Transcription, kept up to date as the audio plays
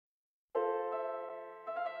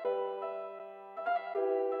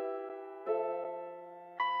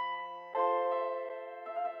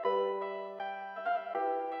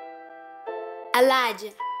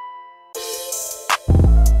Elijah.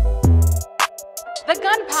 The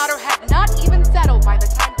gunpowder had not even settled by the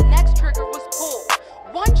time the next trigger was pulled.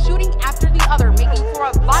 One shooting after the other, making for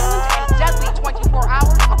a violent and deadly 24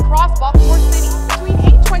 hours across Baltimore City between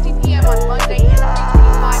 8:20 p.m. on Monday and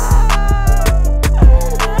 3:25.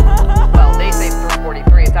 Well, they say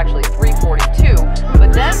 343, it's actually 342.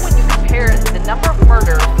 But then when you compare the number of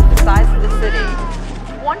murders with the size of the city,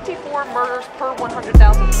 24 murders per 100,000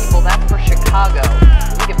 people, that's for Chicago.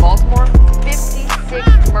 Look at Baltimore,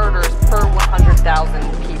 56 murders per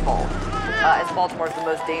 100,000 people. As Baltimore is the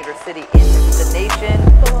most dangerous city in the nation.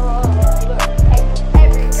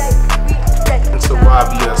 It's a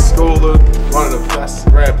YBS Skola, one of the best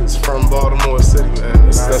rappers from Baltimore City, man.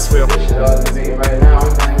 That's where I'm right now.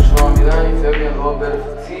 Everything's slowing me down, you feel me? A little bit of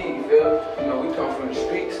fatigue, you feel? You know, we come from the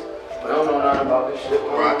streets, but I don't know nothing about this shit.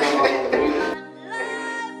 Right.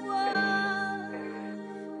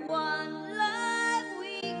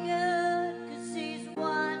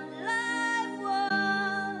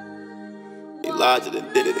 Elijah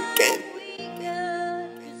done did it again.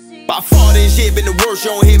 By far this shit been the worst.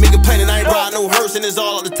 You don't hear me complaining. I ain't ride no hearse and it's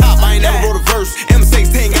all at the top. I ain't never wrote a verse.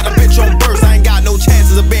 M16 got a bitch on burst. I ain't got no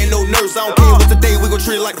chances of being no nurse. I don't care what today, we gon'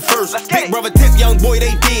 treat it like the first. Big brother tip, young boy,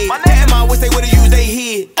 they did. Damn, I wish they would've used they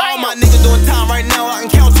head. All my niggas doing time right now. I can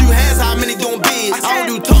count two hands how many doing bids. I don't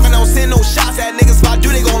do talking, I don't send no shots at niggas. If I do,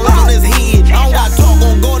 they gon' look on his head. I don't got talk,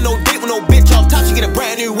 gon' go on no date with no bitch. Off top, she get a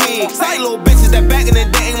brand new wig. Say little bitches that back in the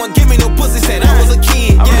day ain't wanna give me no pussy. Said I was a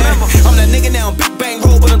kid, yeah. I'm that nigga now, big bang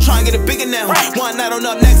roll, but I'm trying to get it bigger now. One night on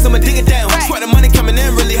up next, I'ma dig it down. Swear the money coming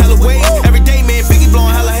in really hella ways. Every day, man, Vicky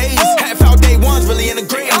blowing hella haze. Half out day one's really in the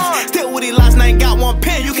grave. Still with he last night, got one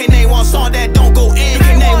pen. You can't name one song that don't go in. You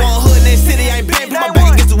can't name one hood in that city, I ain't playing. Put my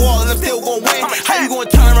back against the wall and I'm still gon' win. How you gon'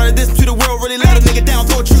 turn around and this to the world? Really let a nigga down,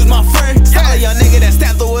 go choose my friend. Style young nigga that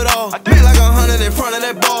stabbed through it all. Big like 100 in front of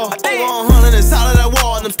that ball. Over 100 inside of that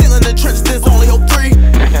wall. And I'm still in the trenches, this only hope 3.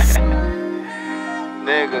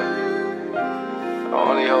 Nigga,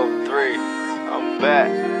 only hope 3. I'm back.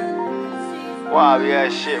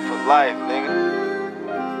 YBS shit for life, nigga.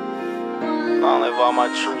 Long live all my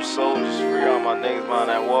true soldiers, free all my niggas behind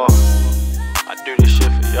that wall. I do this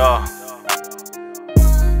shit for y'all.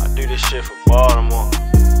 I do this shit for Baltimore.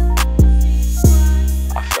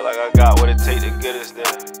 I feel like I got what it takes to get us there.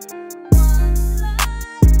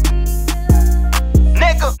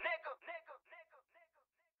 Nigga!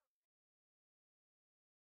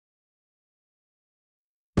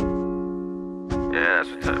 Yeah, that's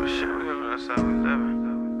what type of shit we living. That's how we living.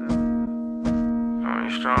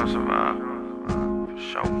 Only strong survive. For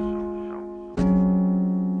sure.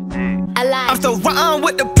 I'm still riding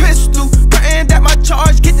with the pistol, praying that my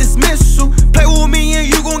charge get dismissal. Play with me and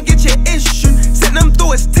you gon' get your issue. Send them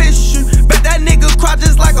through his tissue. Bet that nigga cry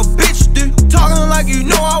just like a bitch do. Talking like you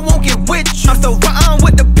know I won't get with you. I'm still riding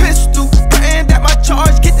with the pistol, praying that my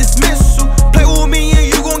charge get dismissal. Play with me and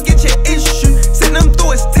you gon' get your issue. Send them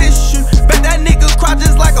through his tissue. Bet that nigga cry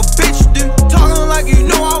just like a bitch do. Talking like you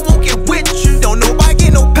know I won't get with you. Don't nobody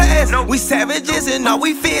get no pass. We savages and all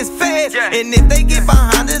we fear is fast. And if they get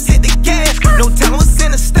behind us, hit the gas. No telling what's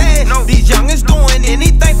in the stash. These youngins doing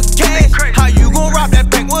anything for cash. How you gon' rob that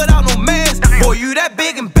bank without no mask? Boy, you that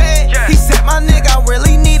big and bad. He said, my nigga, I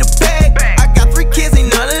really need a bag. I got 3 kids,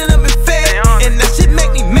 ain't none of them been fed. And that shit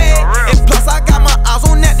make me mad. And plus, I got my eyes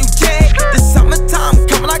on that new Jag. The summertime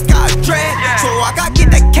coming, I got a drag. So I gotta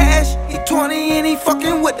get that cash. He 20 and he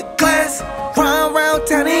fucking with the glass. Run around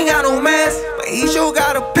town, he ain't got no mask. But he sure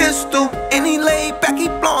got a pistol. And he laid back, he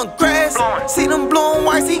blowing grass. See them blowing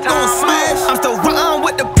whites, he gon' smash. I'm still riding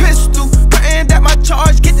with the pistol, praying that my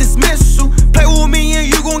charge get dismissal. Play with me and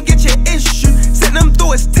you gon' get your issue. Send them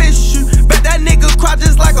through his tissue. Bet that nigga cry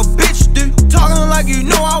just like a bitch do. Talking like you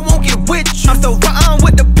know I won't get with you. I'm still riding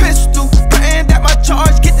with the pistol, praying that my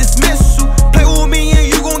charge get dismissal. Play with me and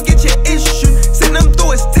you gon' get your issue. Send them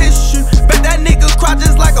through his tissue. Bet that nigga cry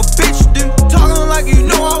just like a bitch do. Talking like you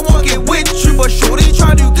know I won't get with you. But shorty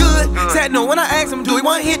try to do good. Said no when I asked him, do he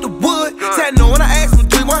wanna hit the wood? Said no when I asked him,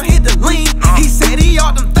 do he wanna hit the lean? He said he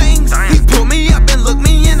all them things. He pulled me up and looked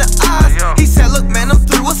me in the eyes. He said, look man, I'm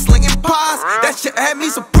through with slinging pies. That shit had me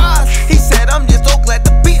surprised. He said, I'm just so glad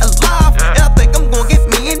to be alive. And I think I'm gonna get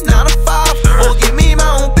me a 9 to 5. Or give me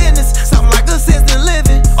my own business, something like assisted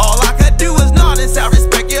living. All I could do is notice, I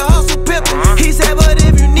respect your hustle pimpin'. He said, but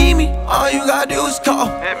if you need me, all you gotta do is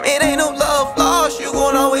call. It ain't no love lost, you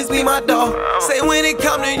gon' always be my dog. Say when it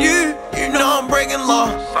come to you, you know I'm breaking law.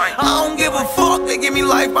 I don't give a fuck, they give me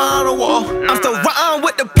life right behind the wall. I'm still riding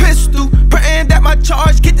with the pistol, praying that my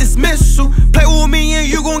charge get dismissal. Play with me and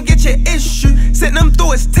you gon' get your issue. Send them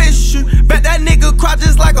through his tissue. Bet that nigga cry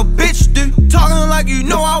just like a bitch do. Talking like you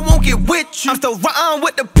know I won't get with you. I'm still riding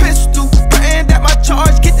with the pistol, praying that my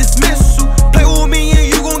charge get dismissal. Play with me and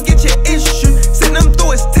you gon' get your issue. Send them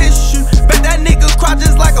through his tissue. Bet that nigga cry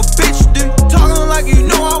just like a bitch do. Talking like you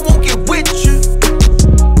know I won't get with you.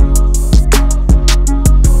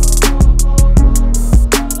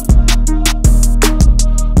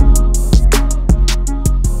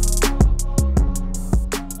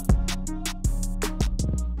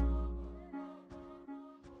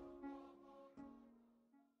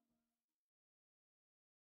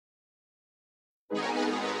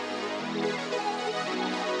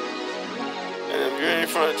 And if you ain't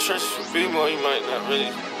from the trenches for B-more, you might not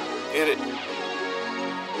really get it.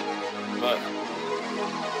 But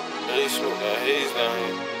they smoke that haze down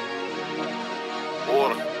here.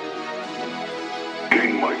 Water.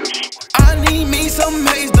 I need me some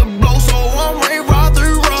haze to blow, so I'm ready to ride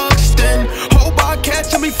through Ruxton. Hope I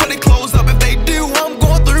catch them before they close up. If they do, I'm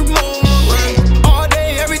going through more. All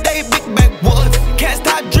day, every day, big backwoods. Can't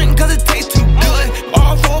stop drinking cause it tastes too good.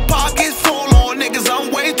 All 4 pockets full on niggas,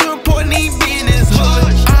 I'm way too important, need be in this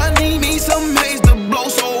hood. I need me some haze to blow,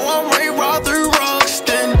 so I'm ready to ride through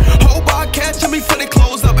Ruxton. Hope I catch them before they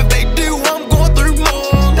close up. If they do, I'm going through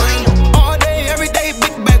more. All day, every day,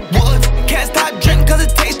 big backwoods. Can't stop drinking cause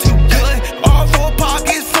it tastes too good. All 4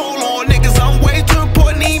 pockets full on niggas, I'm way too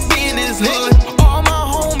important, need be in this hood. All my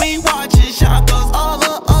homies watching shot cause all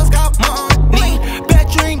of us got money.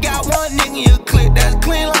 Bet you ain't got one nigga in your clip that's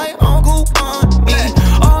clean like Uncle Bunny.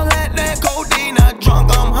 All that codeine, not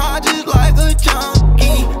drunk, I'm high just like a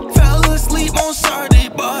junkie. Fell asleep on Saturday,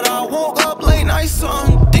 but I woke up late night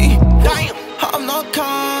Sunday. Damn, I'm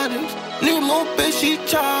narcotics. New little bitch, she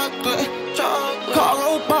chocolate. Car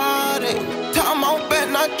robotic. Time out, bet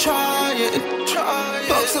not try it.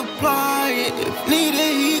 Fuck supply it. If needed,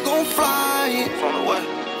 he gon' fly it. From the way.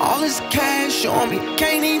 All this cash on me,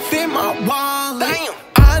 can't even fit my wallet. Damn.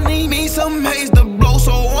 I need me some haze to blow,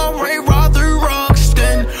 so I'm ready to ride through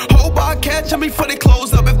Ruxton. Hope I catch them before they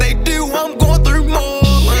close up. If they do, I'm going through more.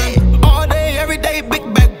 All day, every day,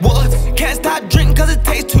 big backwoods. Can't stop drinking cause it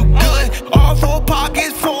tastes too good. All 4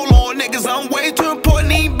 pockets full on niggas, I'm way too important,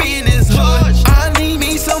 need be in this hood. I need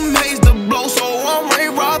me some haze to blow, so I'm ready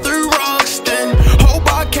to ride through Ruxton.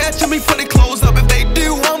 Hope I catch them before they close up. If they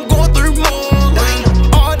do, I'm going through more.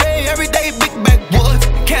 All day, every day, big backwoods.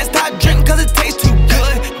 Can't stop drinking cause it tastes too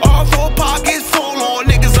good. All 4 pockets full on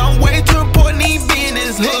niggas, I'm way too important, need be in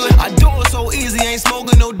this hood. I do it so easy, ain't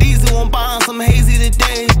smoking no diesel, I'm buying some hazy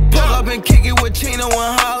today. Pull up and kick it with Chino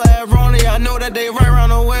and holla at Ronnie, I know that they right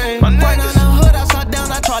round the way. Right on the hood, upside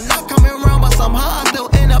down, I try not coming around, but somehow I still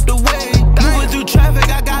end up the way. Moving through traffic,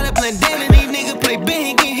 I got it blend in, and these niggas play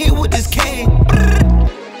big, get hit with this K.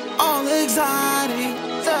 All exotic,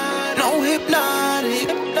 no hypnotic.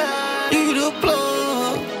 You the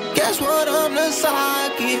plug, guess what, I'm the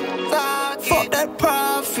socket. Fuck that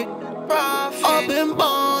profit, up in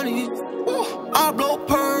Bonnie. I blow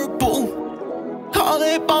purple, call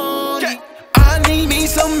it Bonnie. I need me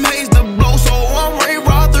some haze to blow, so I'm ready to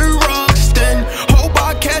ride through Ruxton. Hope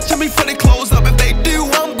I catch them before they close up. If they do,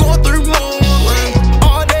 I'm going through more.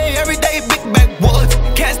 All day, every day, big backwoods.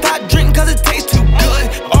 Can't stop drinking cause it tastes too good.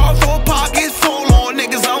 All 4 pockets full on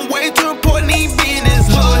niggas, I'm way too important, need be in this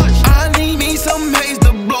hood. I need me some haze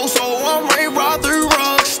to blow, so I'm ready to ride through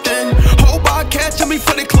Ruxton. Hope I catch them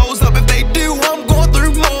before they close up. If they do, I'm going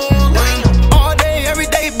through more. All day, every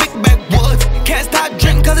day, big backwoods. Can't stop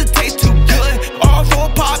drinking cause it tastes too good. All 4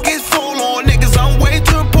 pockets full on niggas, I'm way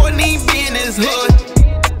too important, need be in this hood.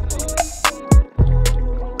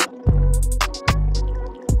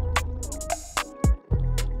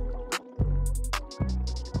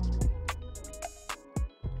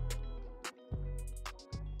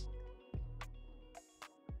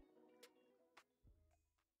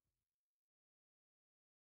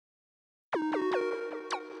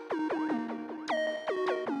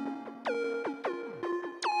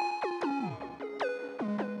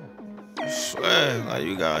 Swag, like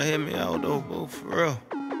you gotta hit me out though, bro, for real.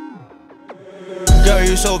 Girl,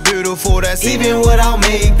 you so beautiful, that's even without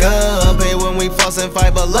makeup. Hate when we fuss and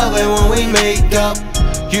fight, but love it when we make up.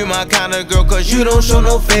 You my kind of girl, cause you don't show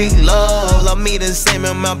no fake love. Love me the same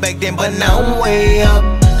amount back then, but now I'm way up.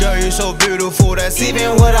 Girl, you so beautiful, that's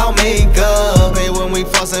even without makeup. Hate when we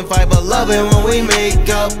fuss and fight, but love it when we make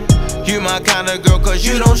up. You my kind of girl, cause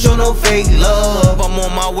you don't show no fake love. I'm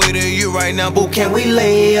on my way to you right now, boo, can we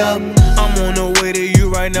lay up? I'm on the way to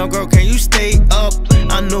you right now, girl, can you stay up?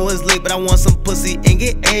 I know it's late, but I want some pussy and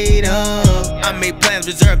get ate up. I made plans,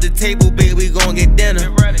 reserve the table, baby, we gon' get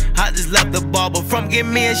dinner. I just left the barber from get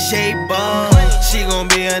me a shape up. She gon'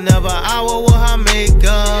 be another hour with her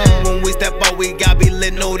makeup. When we step out, we got be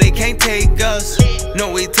lit, no, they can't take us.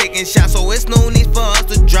 No, we taking shots, so it's no need for us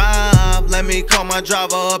to drive. Let me call my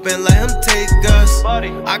driver up and let him take us.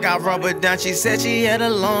 I got rubber down, she said she had a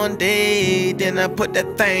long day. Then I put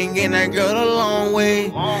that thing in that girl the long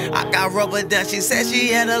way. I got rubber down, she said she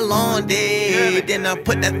had a long day. Then I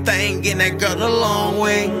put that thing in that girl the long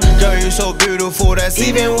way. Girl, you so beautiful, that's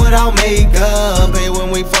even without makeup. Hey,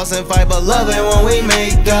 when we fuss and fight, but love it when we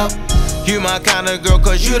make up. You my kind of girl,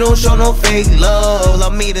 cause you don't show no fake love.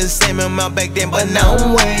 Love me the same amount back then, but now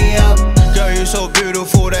I'm way up. Girl, you so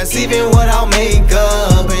beautiful, that's even without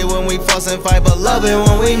makeup. Hey, when we fuss and fight, but love it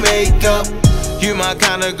when we make up. You my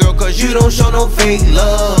kind of girl, cause you don't show no fake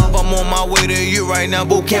love. I'm on my way to you right now,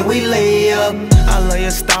 boo, can we lay up? I love your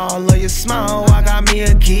style, love your smile, I got me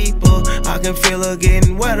a keeper. I can feel her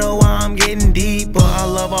getting wetter while I'm getting deeper. I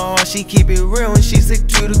love her heart, she keep it real and she stick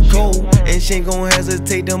to the code. And she ain't gon'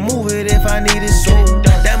 hesitate to move it if I need it so.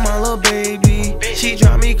 That my little baby, she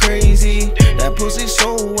drive me crazy. That pussy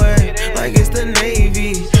so wet, like it's the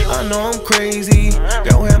Navy. I know I'm crazy,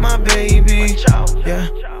 girl, have my baby, yeah.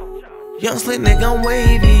 Young slick nigga, I'm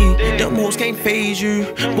wavy. Them hoes can't phase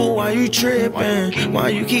you. But why you trippin'? Why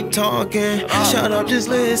you keep talking? Shut up, just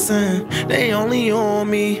listen. They only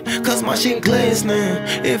on me, cause my shit glistening.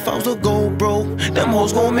 If I was to go broke, them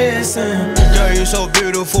hoes gon' missin'. Girl, you so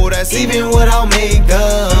beautiful, that's even without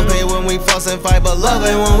makeup. Hey, when we fuss and fight, but love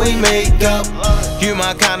it when we make up. You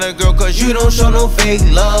my kind of girl, cause you don't show no fake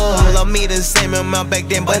love. Love me the same amount back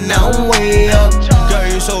then, but now I'm way up. Girl,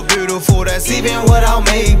 you so beautiful, that's even without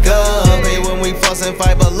makeup. Hey, when we fuss and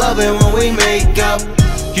fight, but love it when we make up.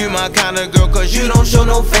 You my kind of girl, cause you don't show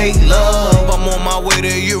no fake love. I'm on my way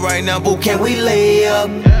to you right now, boo, can we lay up?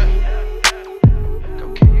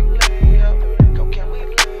 Go, can you lay up? Go, can we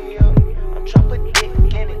lay up? I'm trying to put dick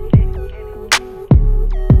in it.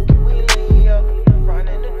 Can we lay up?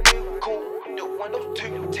 Riding the new cool, the windows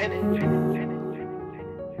 2 tinted.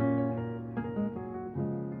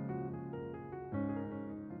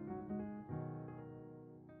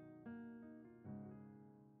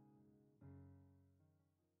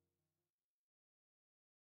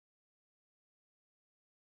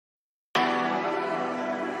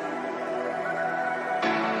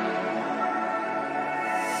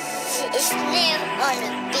 It's Slim on the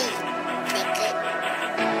beat, nigga.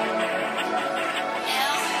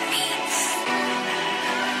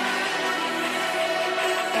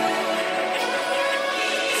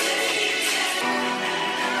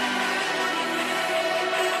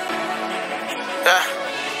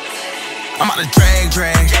 I'm out to drag.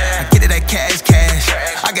 I get it that cash.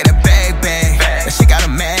 I get a bag. That shit got a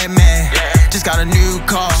mad. Just got a new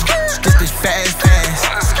car. This bitch fast.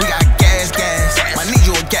 We got gas. Might need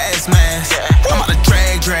you a gas mask. I'm out to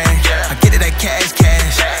drag. I get it that cash.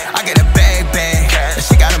 I get a bag. That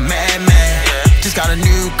shit got a mad. Just got a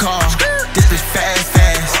new car. This bitch fast.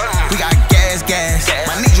 We got gas.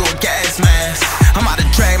 Might need you a gas mask. I'm out to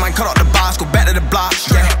drag. Might cut off the box. Go back to the block.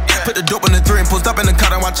 Yeah. Put the dope in the 3 and post up in the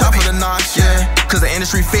cut and watch out for the knocks, yeah. Cause the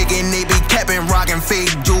industry faking, they be capping, rocking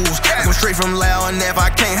fake jewels. I come straight from Loud and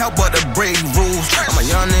I can't help but to break rules. I'm a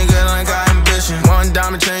young nigga and I got ambition. One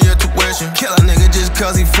diamond chain, your tuition. Kill a nigga just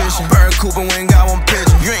cause he fishing. Bird Cooper, we ain't got one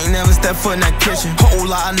pigeon. You ain't never stepped foot in that kitchen. Whole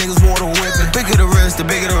lot of niggas water whipping. Bigger the risk, the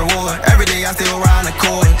bigger the reward. Every day I still ride the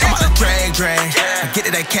court. I'm out to drag. I get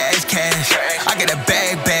it that cash. I get a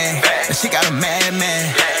bag. That shit got a mad.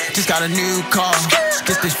 Just got a new car.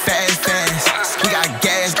 This bitch fast. We got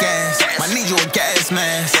gas. Might need you a gas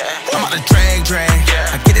mask. I'm out to drag.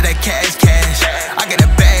 I get it that cash. I get a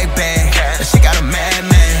bag. That shit got a mad.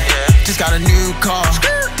 Just got a new car.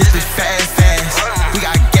 This bitch fast. We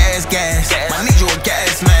got gas. Might need you a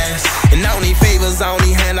gas mask. And I don't need favors, I don't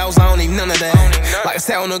need handouts, I don't need none of that. Like I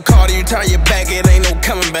said on the car, you turn your back, it ain't no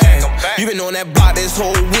coming back. You been on that block this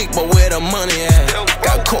whole week, but where the money at?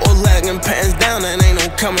 Got cold leg and pants down, and ain't no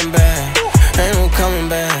coming back. Ain't no coming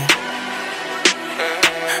back.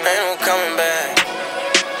 Ain't no coming back.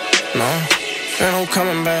 No, ain't no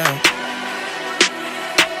coming back.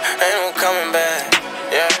 Ain't no coming back.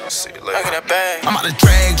 Yeah, look at that bag. I'm out to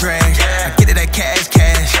drag. I get it that cash.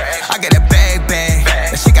 I get a bag.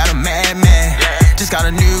 That shit got a mad. Just got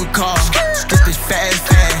a new car. This bitch fast.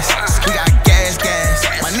 We got gas.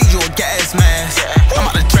 Might need you a gas mask. I'm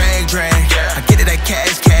out to drag. I get it that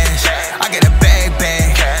cash. I get a bag.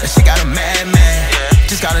 That shit got a mad.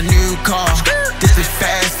 Just got a new car. This bitch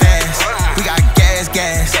fast. We got gas.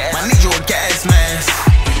 Might need you a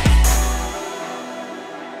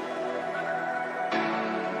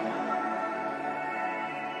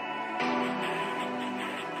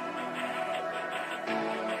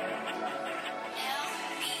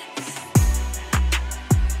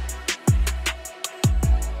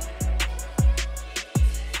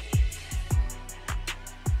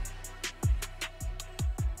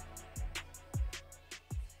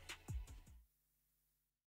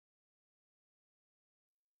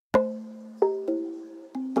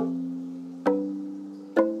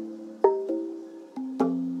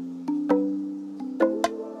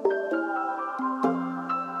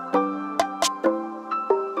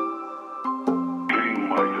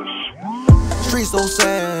so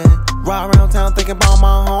sad. Ride around town thinking about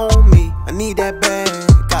my homie. I need that bag.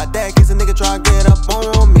 Got that case a nigga try to get up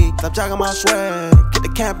on me. Stop jacking my swag. Get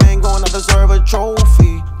the campaign going, I deserve a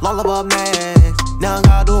trophy. Long up next. Now I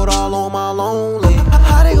gotta do it all on my lonely.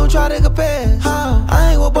 How they gon' try to compare? How?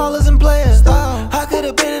 I ain't with ballers and players. I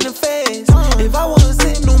could've been in the face if I wasn't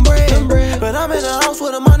sitting on bread. But I'm in the house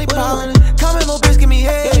with a money pile. Come in, little bitch, give me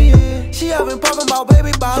head. She have been popping about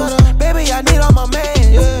baby bottles. Baby, I need all my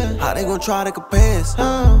mans. How they gon' try to compare?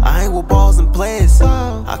 I ain't with balls and players.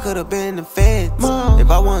 I could've been in the feds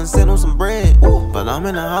if I wasn't sitting on some bread. But I'm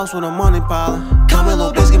in the house with a money pile. Come in,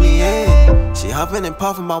 little bitch, give me head. She hopping and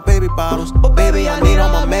puffing about baby bottles. But baby, I need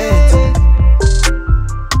all my mans.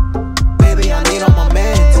 Baby, I need all my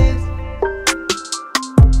mans.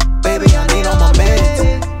 Baby, I need all my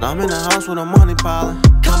mans. I'm in the house with a money pile.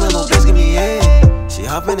 Come in, little bitch, give me head. She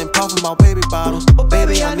hopping and puffing about baby bottles. But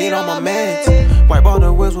baby, I need all my meds. Wipe all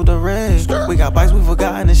the wheels with the red. We got bikes we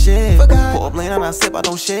forgot in the shed. Pour up lean and I sip, I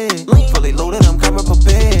don't shed. Fully loaded, I'm coming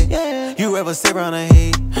prepared. You ever sit around a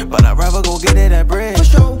hate, but I'd rather go get it that bread.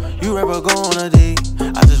 You ever go on a date,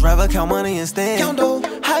 I just rather count money instead.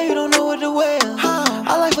 How you don't know what to wear?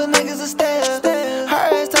 I like for niggas to stare. Her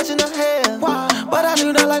ass touching her hair, but I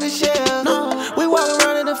do not like to share. We walk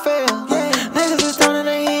around in the fair. Niggas is turning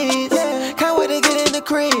their heads. Can't wait to get in the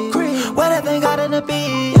crib. Where that thing got in the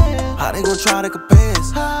bed? How they gon' try to compare?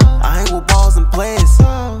 I ain't with balls and players.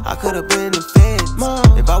 I could've been in the feds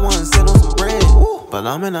if I wasn't sitting on some bread. But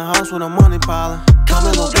I'm in the house with a money pile. Come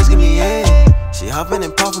in, little bitch, give me head. She hopping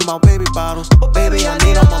and puffing about baby bottles. But baby, I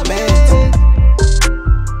need all my meds.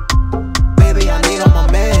 Baby, I need all my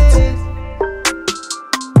meds.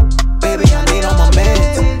 Baby, I need all my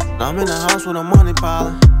meds. I'm in the house with a money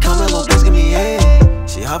pile. Come in, little bitch, give me head.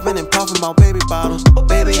 She hopping and puffing about baby bottles. But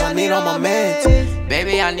baby, I need all my meds.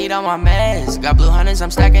 Baby, I need all my meds. Got blue hundreds,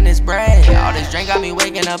 I'm stacking this bread. All this drink got me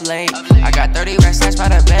waking up late. I got 30 racks stashed by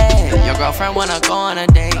the bed. Your girlfriend wanna go on a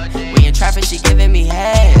date. We in traffic, she giving me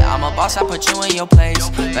head. I'm a boss, I put you in your place.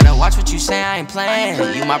 Better watch what you say, I ain't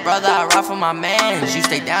playing. You my brother, I ride for my mans. You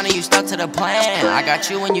stay down and you stuck to the plan. I got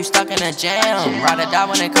you when you stuck in a jam. Ride or die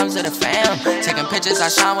when it comes to the fam. Taking pictures, I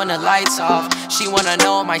shine when the lights off. She wanna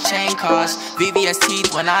know what my chain costs. VVS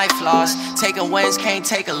teeth when I floss. Taking wins, can't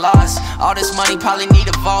take a loss. All this money probably need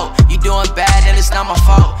a vote. You doing bad and it's not my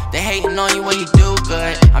fault. They hating on you when you do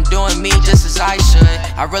good. I'm doing me just as I should.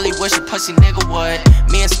 I really wish a pussy nigga would.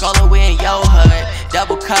 Me and Skola, we in your hood.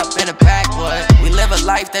 Double cup in a backwood. We live a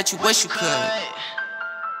life that you wish you could.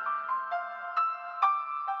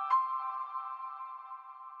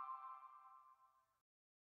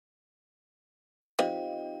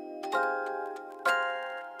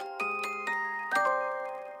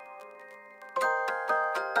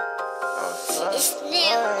 It's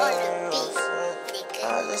never on the beat, nigga.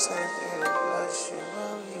 I just ain't feel like she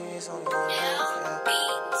love you, it's on your head.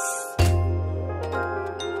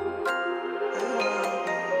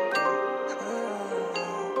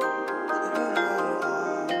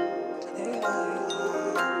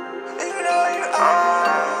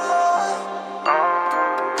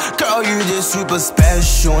 Girl, you just super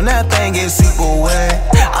special, and that thing is super wet.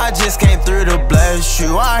 I just came through to bless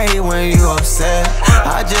you. I hate when you upset.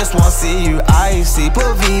 I just wanna see you icy, put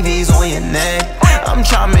VVs on your neck. I'm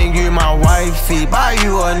tryna make you my wifey, buy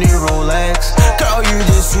you a new Rolex. Girl, you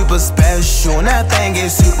just super special, and that thing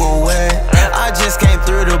is super wet. I just came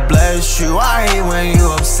through to bless you. I hate when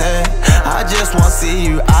you upset. I just wanna see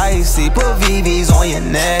you icy, put VVs on your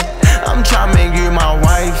neck. I'm tryna make you my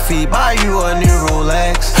wifey, buy you a new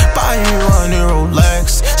Rolex. Buy you a new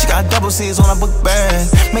Rolex. She got double C's on her book bag.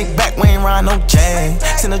 Make back, we ain't ride no jag.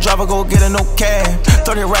 Send a driver, go get a no cab.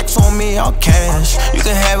 30 racks on me, all cash. You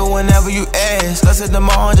can have it whenever you ask. Let's hit the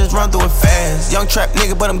mall and just run through it fast. Young trap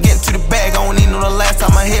nigga, but I'm getting to the bag. I don't need know the last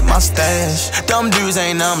time I hit my stash. Dumb dudes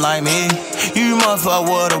ain't nothing like me. You must fuck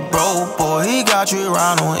with a broke boy, he got you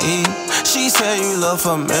around on E. She said you look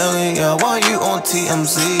familiar, why you on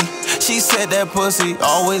TMZ? She said that pussy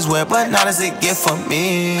always wet, but not as a gift for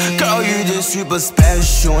me. Girl, you just super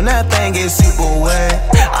special, and that thing is super wet.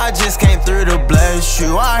 I just came through to bless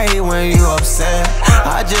you. I hate when you upset.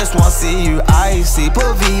 I just wanna see you icy,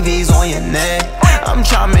 put VVs on your neck. I'm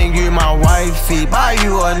tryna make you my wifey, buy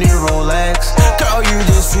you a new Rolex. Girl, you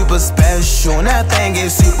just super special, and that thing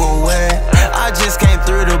is super wet. I just came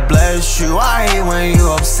through to bless you. I hate when you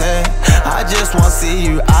upset. I just wanna see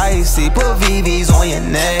you icy, put VVs on your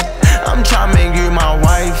neck. I'm tryna make you my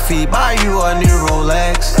wifey, buy you a new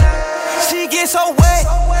Rolex. She gets so wet,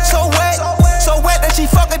 so wet, so wet that she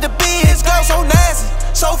fuck at the biz. Girl, so nasty,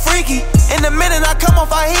 so freaky. In the minute I come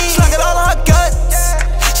off her heat, slug it all on her guts.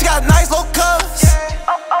 She got nice little cuffs.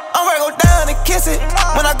 I'm go down and kiss it.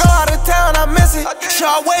 When I go out of town, I miss it. She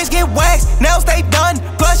always get waxed, nails stay done.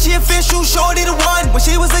 Plus she official, shorty the one. When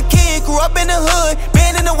she was a kid, grew up in the hood,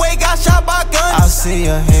 been in the way, got shot by guns. I see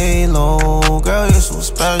a halo, girl, you're so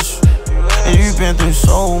special. And you've been through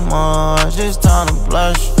so much, it's time to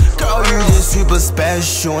blush. Girl, you just super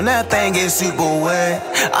special, and that thing is super wet.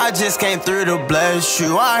 I just came through to bless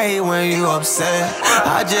you, I hate when you upset.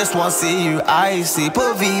 I just wanna see you icy,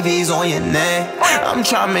 put VVs on your neck. I'm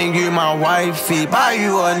tryna make you my wifey, buy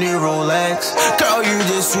you a new Rolex. Girl, you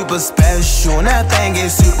just super special, and that thing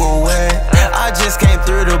is super wet. I just came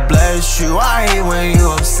through to bless you, I hate when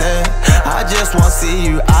you upset. I just wanna see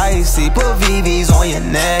you icy, put VVs on your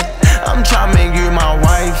neck. I'm tryna make you my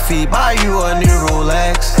wifey, buy you a new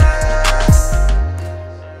Rolex.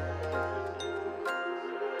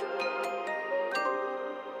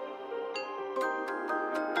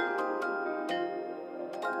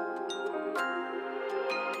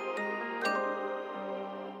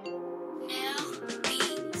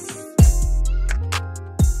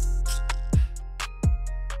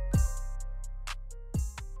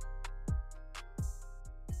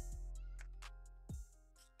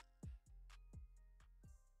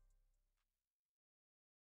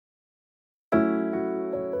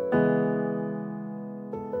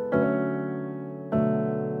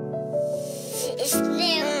 It's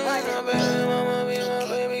Lil on the beat. Mama be my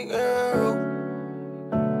baby girl.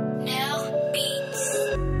 Lil Beats.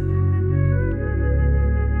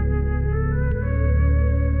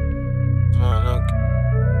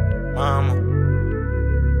 Mama,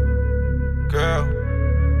 girl,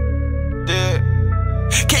 yeah.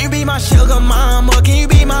 Can you be my sugar mama? Can you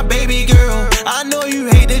be my baby girl? I know you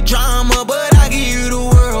hate the drama, but I give you the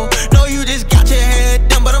world. No, you just got your head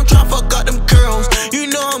done, but I'm tryna fuck up them curls. You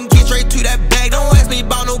know I'm get straight to that bag, don't ask me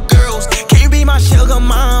about no girls. Can you be my sugar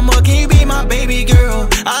mama? Can you be my baby girl?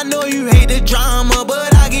 I know you hate the drama,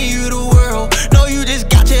 but I give you the world. No, you just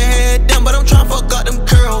got your head done, but I'm tryna fuck up them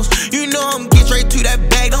curls. You know I'm get straight to that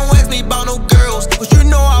bag, don't ask me about no girls. But you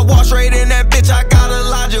know I walk straight in that bitch, I got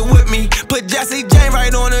Elijah with me. Put Jesse Jane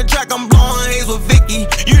right on the track, I'm blowing haze with Vicky.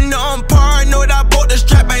 You know I'm paranoid, I bought the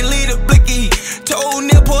strap, ain't lead a blicky. Told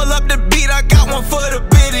Neil pull up the beat, I got one for the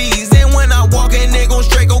biddies. And when I walk in, they gon'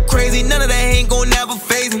 straight go crazy. None of that ain't gon' never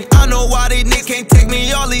faze me. I know why these niggas can't take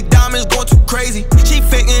me, all these diamonds going too crazy. She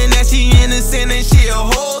faking that she innocent and she a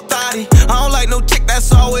whole thotty. I don't like no chick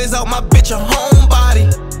that's always out, my bitch a homebody.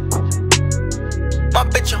 My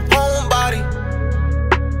bitch a homebody.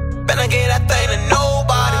 Better get that thing to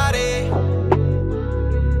nobody.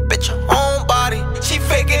 Bitch a homebody. She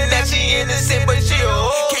faking that she innocent, but she a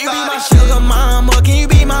whole Can you be my sugar mama? Can you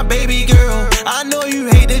be my baby girl? I know you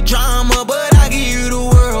hate the drama, but I give you the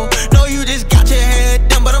world. No, you just got your head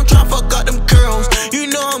done, but I'm tryna fuck up them curls. You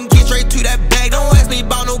know I'm get straight to that bag, don't ask me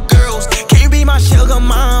about no girls. Can you be my sugar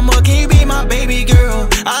mama? Can you be my baby girl?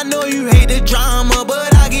 I know you hate the drama,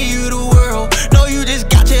 but I give you the world. No, you just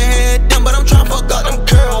got your head done, but I'm tryna fuck up them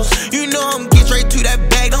curls. You know I'm get straight to that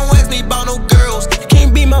bag, don't ask me about no girls.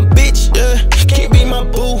 Can't be my bitch, yeah, can't be my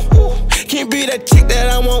boo. Can't be that chick that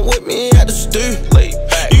I want with me at the stew.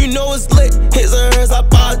 You know it's lit, his or hers, I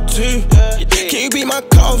buy two. Can you be my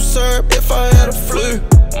cough syrup if I had a flu?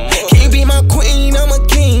 Can you be my queen, I'm a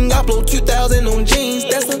king. I blow 2,000 on jeans,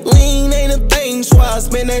 that's a lean, ain't a thing. So I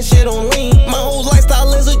spend that shit on lean. My whole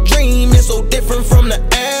lifestyle is a dream, it's so different from the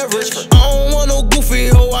average. I don't want no goofy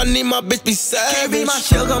hoe, I need my bitch be savage. Can you be my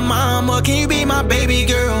sugar mama? Can you be my baby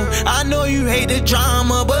girl? I know you hate the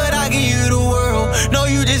drama, but I give you the world. No,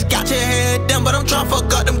 you just got your head done, but I'm tryna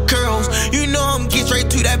fuck up them curls. You know I'm get straight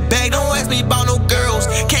to that bag, don't ask me about no girls.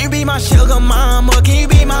 Can you be my sugar mama? Can you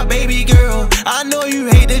be my baby girl? I know you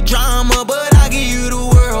hate the drama, but I give you the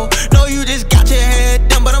world. No, you just got your head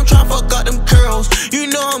done, but I'm tryna fuck up them curls. You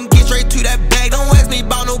know I'm get straight to that bag, don't ask me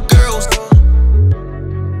about no girls.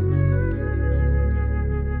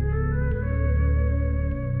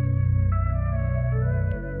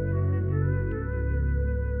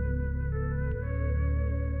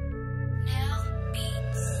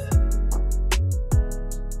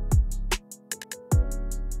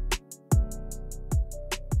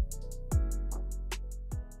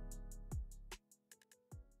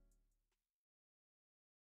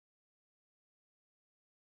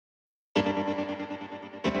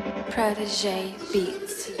 Protege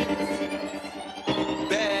Beats.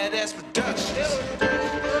 Badass Productions.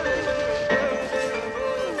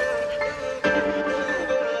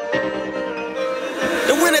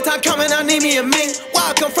 The winter time coming, I need me a mink. Why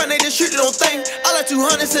I come front, they just shoot it on thing. I like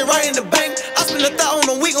 200, sit right in the bank. I I spent 1,000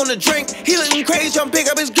 a week on the drink. He looking crazy, trying to pick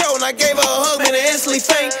up his girl, and I gave her a hug, man, it instantly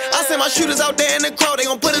faint. I send my shooters out there in the crowd, they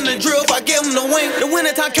gon' put in the drill if I give them the wing. The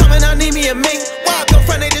winter time coming, I need me a mink. Why I come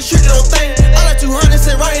front, they just shoot it on thing. I let 200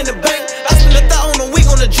 sit right in the bank. I spent 1,000 a week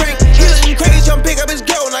on the drink. He looking crazy, trying to pick up his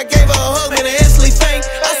girl, and I gave her a hug, man, it instantly faint.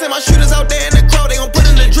 I send my shooters out there in the crowd, they gon' put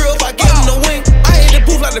in the drill if I give them the wing. I hit the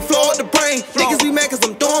booth like the floor with the brain. Niggas be mad cause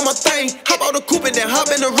I'm doing my thing. Hop out the coupe and then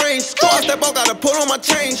hop in the range. Before I step out, gotta put on my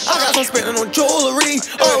chain. I got some spending on jewelry.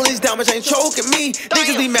 All these diamonds ain't choking me.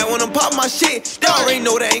 Niggas be mad when I'm popping my shit. They already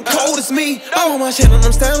know they ain't cold as me. I want my shit and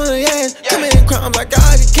I'm standing on the ass. Come in and crime like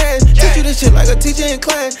I get cash. Teach you this shit like a teacher in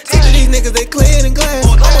class. Teaching these niggas they clear in glass.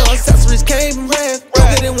 All my accessories came from glass. Don't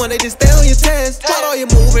get it when they just stay on your task. Plot all your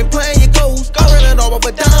moving, playing your goals. I ran it all off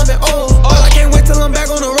a diamond O's. I can't wait till I'm back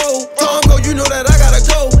on the road. Time go, you know that I gotta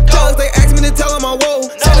go. Cause they ask me to tell them I whoa.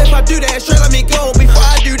 Said if I do that, straight let me go. Before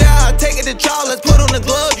I do that, I take it to trial. Let's put on the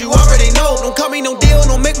gloves, you already know. Don't call me no deal,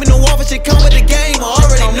 don't make me no offer. Shit come with the game, I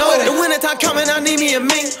already know. The winter time coming, I need me a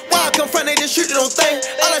mink. Why I come front, they just shoot it on thing.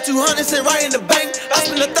 I let 200 sit right in the bank. I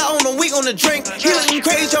spent 1,000 a week on the drink. He looking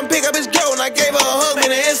crazy, trying to pick up his girl, and I gave her a hug,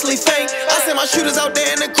 man, it instantly faint. I send my shooters out there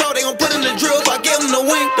in the crowd, they gon' put in the drill if I give them the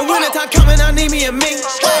wing. The winter time coming, I need me a mink.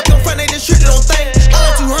 Why I come front, they just shoot it on thing. I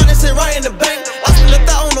let 200 sit right in the bank. I spent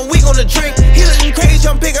 1,000 a week on the drink. He looking crazy,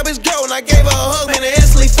 trying to pick up his girl, and I gave her a hug, man, it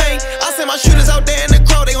instantly faint. I send my shooters out there in the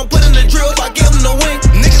crowd, they gon' put in the drill if I give them the wing.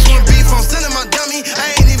 Niggas want beef, I'm sending my dummy.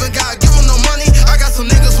 I ain't even gotta give them no money. I got some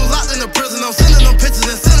niggas who locked in the prison. I'm sending them pictures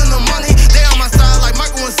and sending them money. They on my side like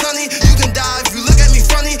Michael and Sonny. You can die if you look at me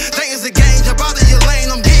funny. Think it's a game, jump out of your lane.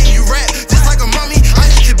 I'm getting you rap just like a mummy. I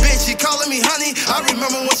hit your bitch, she calling me honey. I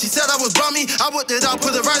remember when she said I was bummy. I whipped it out,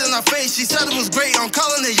 put it right in her face. She said it was great, I'm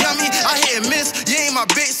calling it yummy. I hit and miss, you ain't my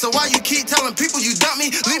bitch. So why you keep telling people you dump me?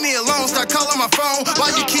 Leave me alone, start calling my phone.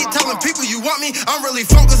 Why you keep telling people you want me? I'm really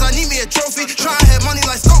focused, I need me a trophy. Try and have money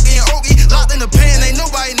like Skokie and Ogie. Locked in the pen, ain't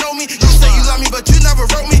nobody know me. You say you love me, but you never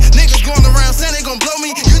wrote me. Niggas going around saying they gon' blow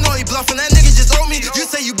me. You know he bluffing, that nigga just owe me. You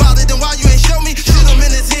say you bothered, then why you ain't show me? Shoot him in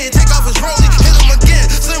his head, take off his rollie. Hit him again,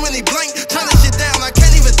 slim when he blink. Turn this shit down, I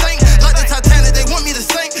can't even think. Like the Titanic, they want me to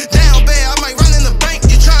sink. Down bad, I might run in the bank.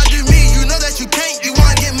 You try and do me, you know that you can't. You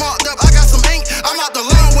wanna get marked up, I got some ink. I'm out the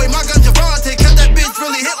long way, my gun Javante. Cut that bitch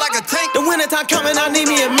really hit like a tank. The winter time coming, I need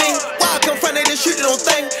me a mink. Why I come front, they just shoot it on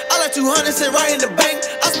thing. I let 200 sit right in the bank.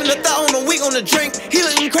 I spent 1,000 a week on the drink. He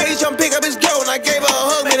looking crazy, trying to pick up his girl, and I gave her a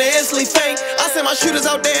hug, man, it instantly faint. I send my shooters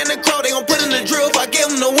out there in the crowd, they gon' put in the drill if I give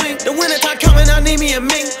them the wing. The winter time coming, I need me a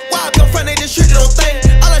mink. Why I come front, they just shoot it on thing.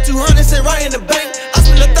 I let 200 sit right in the bank. I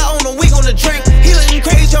spent 1,000 a week on the drink. He looking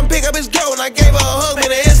crazy, trying to pick up his girl, and I gave her a hug,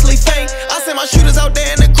 man, it instantly faint. I send my shooters out there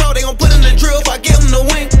in the crowd, they gon' put in the drill if I give them the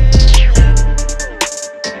wing.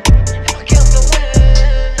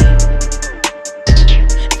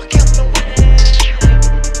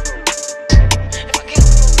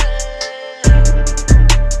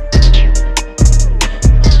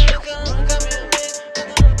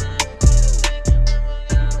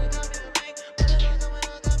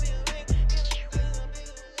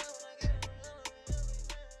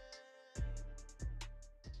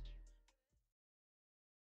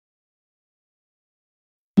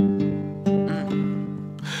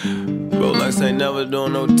 Ain't never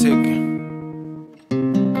doing no ticking.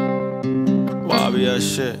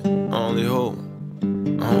 YBS shit, only hope.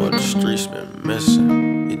 What the streets been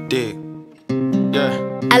missing. You dig? Yeah.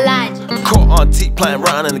 Elijah. Caught auntie playing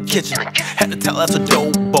around in the kitchen. Had to tell that's a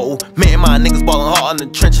dope bowl. Me and my niggas ballin' hard in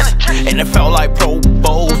the trenches. And it felt like Pro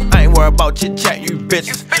Bowls. I ain't worried about chit chat, you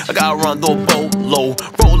bitches. I gotta run through a boat low.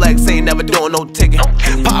 Rolex ain't never doing no ticking.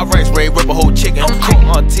 Pyrex ready rip a whole chicken.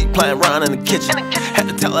 Caught auntie playing around in the kitchen. Had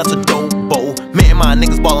to tell that's a dope bowl. Me and my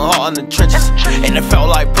niggas ballin' hard in the trenches. And it felt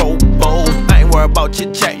like Pro Bowls. I ain't worried about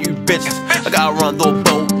chit chat, you bitches. I gotta run through a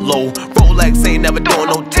boat low. Rolex ain't never doing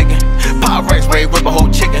no ticking. Pyrex ready rip a whole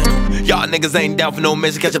chicken. Y'all niggas ain't down for no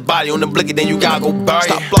mission. Catch a body on the blicky, then you gotta go bury it.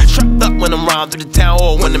 Stop block strapped up when I'm round through the town,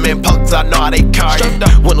 or when them in punks, I know how they carry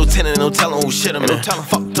it. With no tenant, no telling who shit I'm in.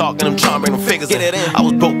 Fuck talking, I'm trying to bring them figures in. I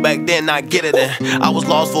was broke back then, I get it in. I was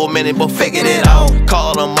lost for a minute, but figured it out.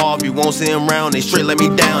 Call them off, you won't see them round. They straight let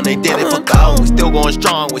me down, they did it for clout. We still going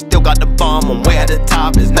strong, we still got the bomb. I'm way at the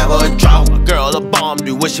top, it's never a drought. A girl, a bomb,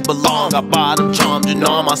 do where she belong. I buy them charms, you know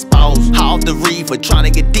I'm my spouse. High off the reefer,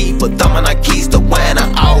 trying to get deeper. Thumbing our keys to when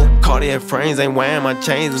I out. Cartier frames ain't wearing my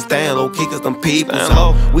chains, and staying low key cause them people.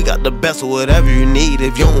 So we got the best of whatever you need.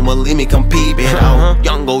 If you don't believe me, come peep it out.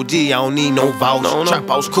 Young OG, I don't need no vouch. Trap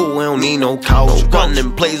house cool, we don't need no couch.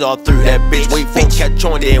 Running plays all through that bitch. Wait for catch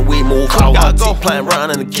on, then we move out. Got T playing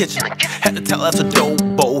around in the kitchen. Had to tell that's a dope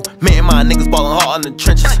bowl. bowl. Me and my niggas ballin' hard in the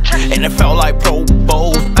trenches, and it felt like Pro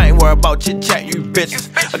Bowl. I ain't worried about chit chat, you bitches.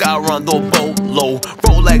 I gotta run through a boat low.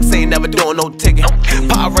 Rolex ain't never doing no ticket.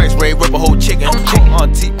 Pyrex Ray rip a whole chicken.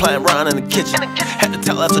 Auntie playing around in the kitchen. Had to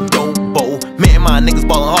tell that's a dope bowl. Me and my niggas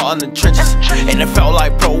ballin' hard in the trenches, and it felt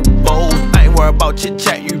like Pro Bowl. I ain't worried about chit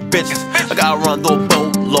chat, you bitches. I gotta run through a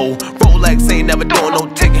boat low. Rolex ain't never doing no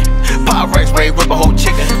ticket. Pyrex Ray rip a whole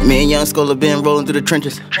chicken. Me and Young Skola been rolling through the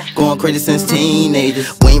trenches, going crazy since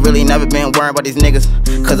teenagers. We ain't really never been worried about these niggas,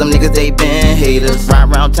 cause them niggas they been haters. Ride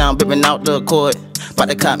around town bipping out the court, bout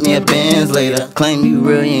to cop me a Benz later. Claim you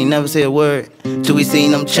real, you ain't never say a word till we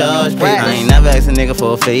seen them charge papers. I ain't never asked a nigga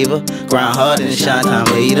for a favor. Grind hard and shine time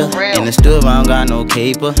later. In the studio I don't got no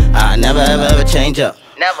caper. I never ever change up.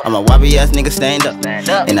 I'm a YBS nigga stand up.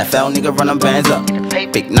 And that foul nigga run them bands up.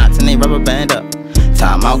 Big knots and they rubber band up.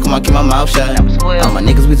 Time out, come on, keep my mouth shut. All my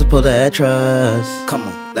niggas we to pull that trust. Come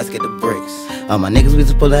on, let's get the bricks. All my niggas we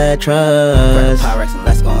to pull that trust. Pyrex and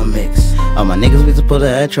let's go mix. All my niggas we to pull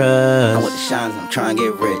that trust. I'm with the shines, I'm trying to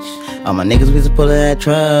get rich. All my niggas we to pull that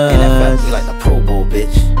trust. And that fact, we like the Pro Bowl,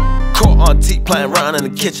 bitch. Caught Auntie playing around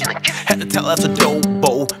in the kitchen. Had to tell that's a dope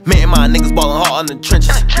bowl. Me and my niggas ballin' hard in the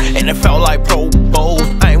trenches, and it felt like Pro Bowl.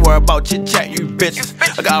 I ain't worried about chit chat, you bitches.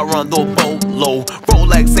 I gotta run through a boat low.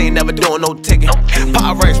 Rolex ain't never doing no ticket.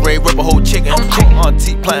 Pyrex Ray rip a whole chicken. Caught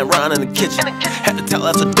Auntie playing around in the kitchen. Had to tell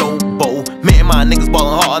that's a dope bowl. Me and my niggas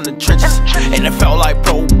ballin' hard in the trenches, and it felt like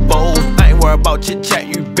Pro Bowl. I ain't worried about chit chat,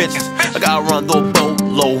 you bitches. I gotta run through a boat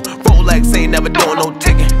low. Rolex ain't never doing no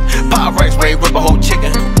ticket. Pyrex Ray rip a whole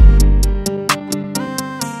chicken.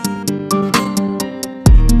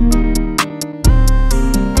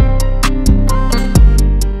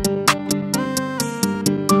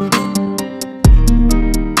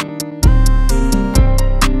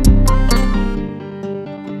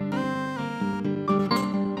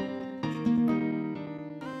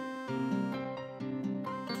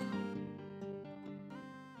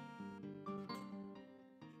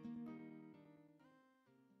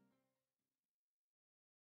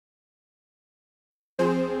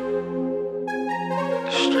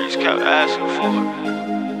 Streets kept asking for it.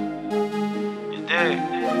 You dig?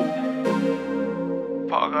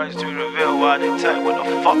 Park guys to reveal why they Teck what the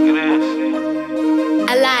fuck it is.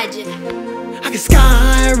 Elijah. I can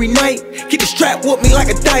sky every night, keep the strap with me like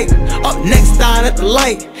a dyke. Up next, down at the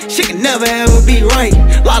light, shit can never ever be right.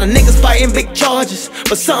 Lot of niggas fighting big charges,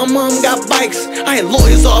 but some of them got bikes. I had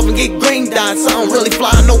lawyers off and get green dots, so I don't really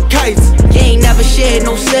fly no kites. You ain't never shared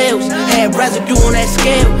no sales, had residue on that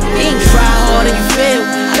scale. You ain't try hard and you fail.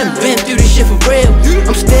 I done been through this shit for real.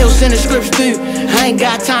 I'm still sending scripts through, I ain't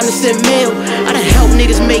got time to send mail. I done helped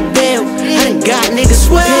niggas make bail, I done got niggas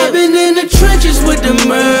swear. I've been in the trenches with the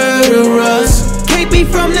murderers. Can't be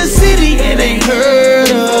from the city and ain't heard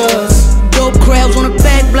us. Dope crowds on the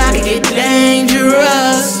back block, it get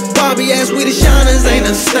dangerous. YBS, we the shiners, ain't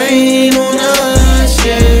a stain on us,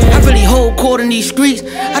 yeah. I really hold court in these streets,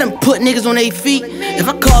 I done put niggas on their feet. If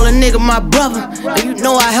I call a nigga my brother, then you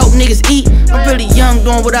know I help niggas eat. I'm really young,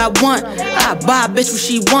 doing what I want, I buy a bitch what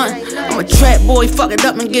she want. I'm a trap boy, fuck it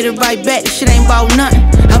up and get it right back, this shit ain't about nothing.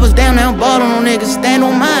 I was down there, I'm ballin' on niggas, stand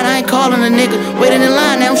on mine, I ain't calling a nigga. Waiting in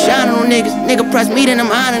line, now I'm shining on niggas. Nigga press me, then I'm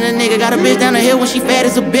honoring a nigga. Got a bitch down the hill when she fat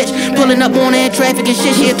as a bitch, pulling up on her in traffic and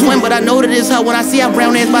shit. She a twin, but I know that it's her. When I see her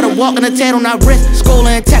brown ass by the walk and a tat on her wrist.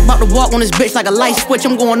 Skola and Teck bout to walk on this bitch like a light switch.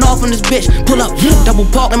 I'm going off on this bitch. Pull up, double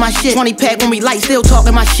park in my shit. 20 pack when we light, still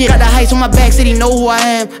talking my shit. Got the heights on my back, city know who I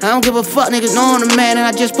am. I don't give a fuck, niggas know I'm the man. And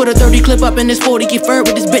I just put a 30 clip up in this 40. Get furred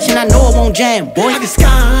with this bitch and I know it won't jam, boy. I can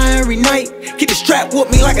sky every night, keep the strap with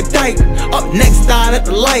me like a dyke. Up next, down at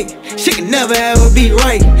the light, shit can never ever be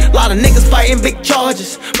right. Lot of niggas fighting big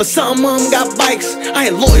charges, but some of them got bikes. I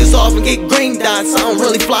had lawyers off and get green dots, I don't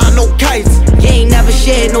really fly no kites. You ain't never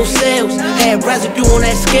shared no sales, had residue on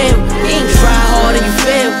that scale. You ain't try hard and you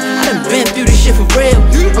fail. I done been through this shit for real.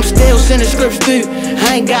 I'm still sending scripts through,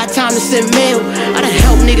 I ain't got time to send mail. I done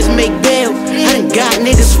helped niggas make bail, I done got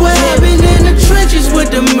niggas swear. I've been in the trenches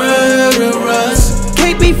with the murderers.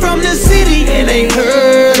 Can't be from the city and ain't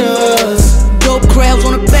heard us. Dope crowds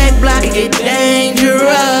on the back block, it get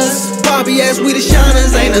dangerous. YBS, we the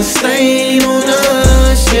shiners, ain't a stain on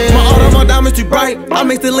us, yeah. My diamonds too bright, I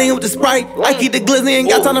mix the lean with the Sprite. I keep the glizzy, ain't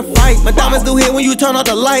got time to fight. My diamonds do hit when you turn off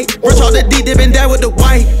the light. Rich off the D, dipping down with the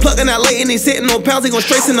white. Plugging out late and he sitting on pounds, he gon'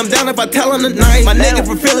 straight send them down if I tell him tonight. My nigga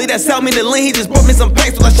from Philly that sell me the lean, he just brought me some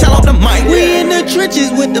packs, so I shout out the mic. We in the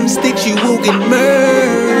trenches with them sticks, you will get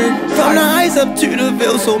murdered. From the heights up to the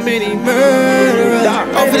Ville, so many murderers.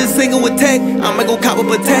 Off of this single with Teck, I'ma go cop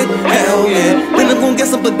a Teck, hell yeah. Then I'm gon' get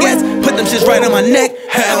some baguettes, put them shits right on my neck,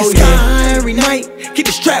 hell yeah. every night. Keep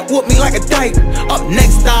the strap with me like a dyke. Up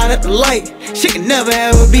next, down at the light. Shit can never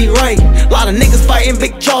ever be right. Lot of niggas fighting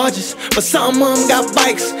big charges, but some of them got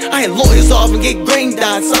bikes. I had lawyers off and get green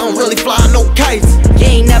dots, so I don't really fly no kites.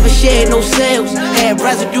 You ain't never shared no sales, had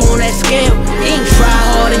residue on that scale. You ain't try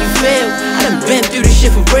hard and you fail. I done been through this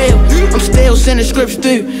shit for real. I'm still sending scripts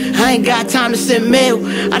through. I ain't got time to send mail.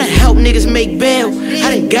 I done helped niggas make bail.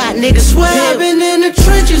 I done got niggas swell. I've been in the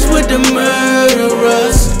trenches with the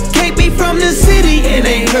murderers. Can't be from the city and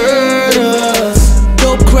ain't heard us.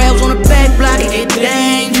 Dope crabs on the back block, it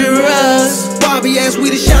dangerous. YBS, we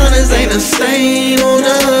the shiners, ain't a stain on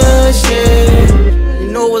us, yeah.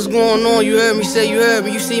 You know what's going on, you heard me say you heard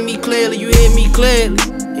me. You see me clearly, you hear me clearly.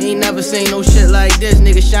 You ain't never seen no shit like this,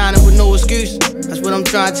 nigga shining with no excuse. That's what I'm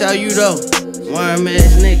trying to tell you though, worm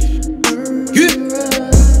ass nigga. Yeah.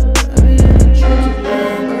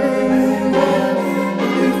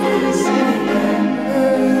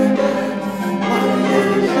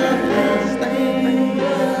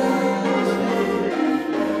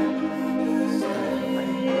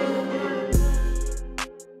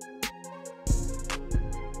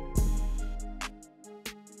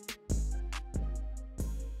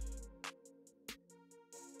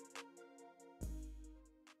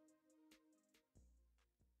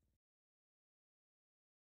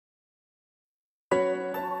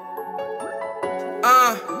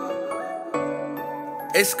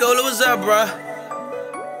 Hey, Skola, what's up, bruh?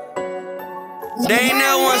 They ain't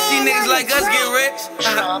never wanna see niggas like us get rich.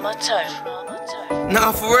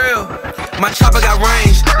 Nah, for real. My chopper got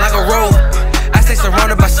range like a rope. I stay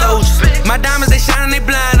surrounded by soldiers. My diamonds, they shine and they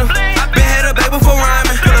blind them. Been head up, baby, before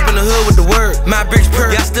rhyming. Pull up in the hood with the word. My bricks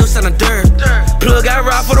purr, y'all still selling dirt. Plug got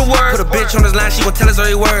robbed for the word. Put a bitch on this line, she gon' tell us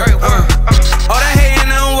every word. All that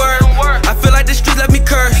hating don't work. I feel like the streets let me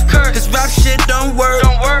curse. This rap shit don't work.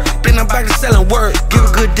 Then I'm back to selling work. Give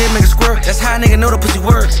a good dick, make a squirt. That's how a nigga know the pussy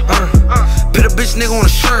works. Put a bitch nigga on a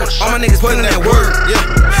shirt. All my niggas putting that work.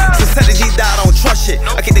 Since Teck G died, I don't trust shit.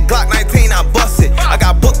 I keep the Glock 19, I bust it. I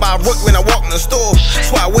got booked by a rook when I walked in the store.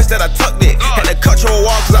 So I wish that I tucked it. Had to cut your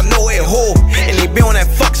wall cause I know it whole. And he be on that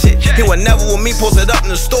fuck shit. He was never with me posted up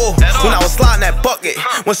in the store. When I was sliding that bucket.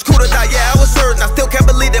 When Scooter died, yeah, I was hurt. And I still can't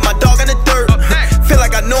believe that my dog in the dirt. Feel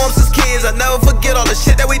like I know him since kids. I never forget all the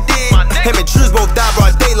shit that we did. Him and Trues both died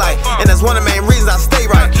broad daylight. And that's one of the main reasons I stay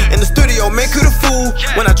right. In the studio, make you the fool.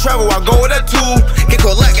 When I travel, I go with a tool. Get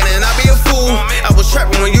collecting and I be a fool. I was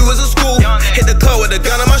trapping when you was in school. Hit the club with a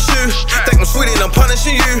gun in my shoe. Think I'm sweetie and I'm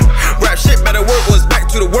punishing you. Rap shit better work was back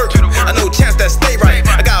to the work. I know chance that stay right.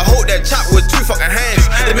 I gotta hold that chop with 2 fucking hands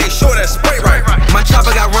to make sure that spray right. My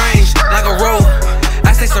chopper got range like a rope.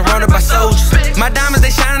 I stay surrounded by soldiers. My diamonds,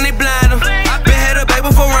 they shine and they blind them. Been head up, baby,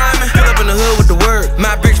 before rhyming. Pull up in the hood with the word.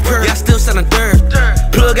 My bricks purr, y'all still selling dirt.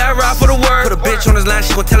 Plug got robbed for the word. Put a bitch on this line,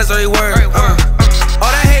 she gon' tell us every word. All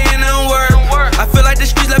that hating don't work. I feel like the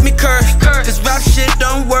streets let me curse. This rap shit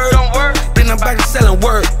don't work. Then I'm back to selling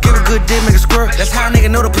work. Give a good dick, make a squirt. That's how a nigga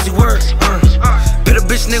know the pussy works. Put a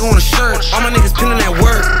bitch nigga on a shirt. All my niggas pinning that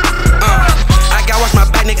work. I gotta watch my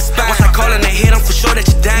back, niggas spine. Once I call in their head, I'm for sure that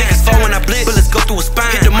you dying. Niggas fall when I blitz, bullets go through a spine.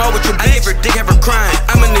 Hit them all with your bitch. I never dick, ever crying.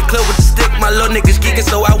 I'm in the club with the stick, my little niggas geeking,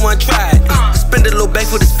 so I want to try it. Spend a little bank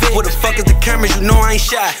for this fit. What the fuck is the cameras? You know I ain't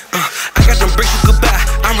shy. I got them bricks you could buy.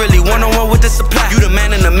 I'm really one-on-one with the supply. You the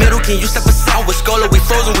man in the middle, can you step aside? With Skola, we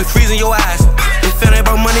frozen, we freezing your eyes. If it ain't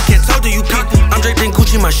about money, can't talk to you people. I'm draped in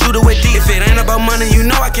Gucci, my shooter with D. If it ain't about money, you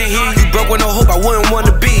know I can't hear you. You broke with no hope, I wouldn't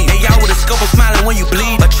wanna be. And y'all with a scope, I'm smiling when you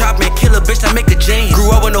bleed. A trap man, kill a bitch, I make a gene.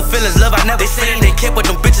 Grew up with no feelings, love I never seen. They kept but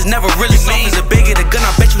them bitches never really mean. Is it bigger the gun,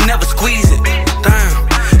 I bet you never squeeze it.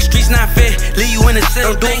 Damn, streets not fair, leave you in the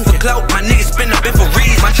cell. Don't do it for clout, my niggas spin up in for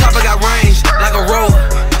reasons. My chopper got range, like a rope.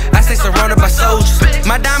 I stay surrounded by soldiers.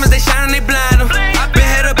 My diamonds, they shine and they blind them. Been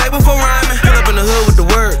head up, baby, before rhyming. Pull up in the hood with the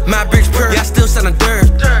word. My bricks purr, y'all still selling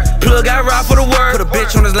dirt. Plug got robbed for the word. Put a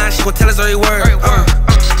bitch on this line, she gon' tell us every word.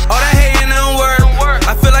 All that hating don't work.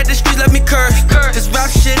 I feel like the streets let me curse. This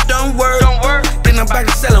rap shit don't work. Then I'm back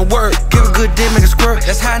to selling work. Give a good dick, make a squirt.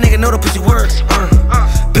 That's how a nigga know the pussy works.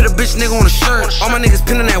 Put a bitch nigga on a shirt. All my niggas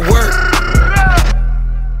pinning that work.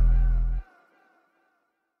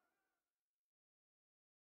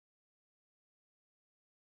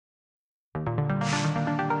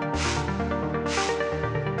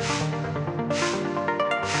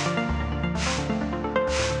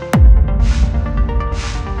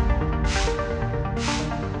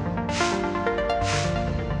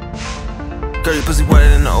 Girl, your pussy wetter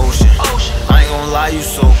than the ocean. I ain't gonna lie, you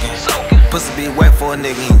soaking. Pussy be wet for a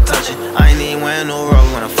nigga, he ain't touch it. I ain't even wearing no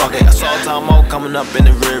rubber when I fuck it. I saw time out coming up in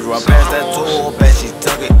the river. I passed that tour, bet she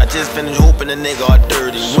tuck it. I just finished hooping, the nigga all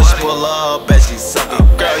dirty. When she pull up, bet she suck it.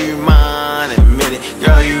 Girl, you mine, admit it.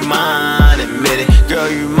 Girl, you mine, admit it. Girl,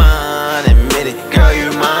 you mine, admit it. Girl,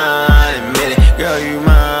 you mine, admit it. Girl, you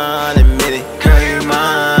mine, admit it. Girl, you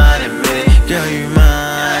mine, admit it. Girl, you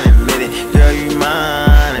mine, admit it. Girl, you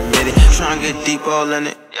mine, admit it. Tryna get deep all in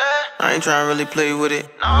it. I ain't tryna really play with it.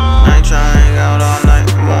 I ain't tryna hang out all night.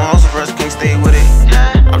 I'm on house arrest, can't stay with it.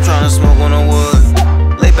 I'm tryna smoke on the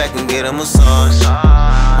wood, lay back and get a massage.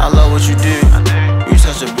 I love what you do. You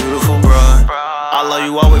such a beautiful broad. I love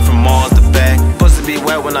you all the way from Mars to back. Pussy be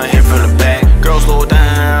wet when I hit from the back. Girl, slow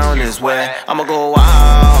down, it's wet. I'ma go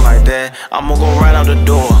wild like that. I'ma go right out the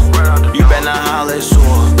door. You better not holler at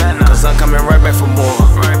sore, cause I'm coming right back for more.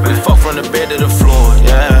 We fuck from the bed to the floor,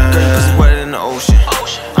 yeah. Girl, pussy wetter than the ocean.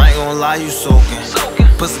 I ain't gonna lie, you soaking.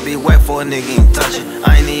 Pussy be wet for a nigga, he ain't touch it.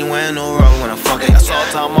 I ain't even wearing no rubber when I fuck it. I saw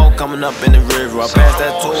time out coming up in the river. I passed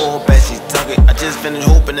that tour, bet she tuck it. I just finished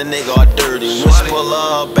hooping, the nigga all dirty. When she pull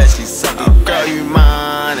up, bet she suck it. Girl, you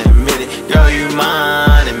mine, admit it. Girl, you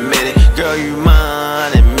mine, admit it. Girl, you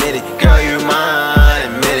mine, admit it. Girl, you mine,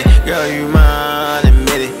 admit it. Girl, you mine,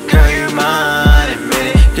 admit it. Girl, you mine,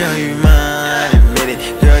 admit it. Girl, you mine, admit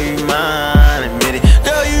it. Girl, you mine, admit it.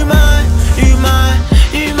 Girl, you mine, you mine,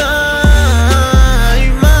 you mine.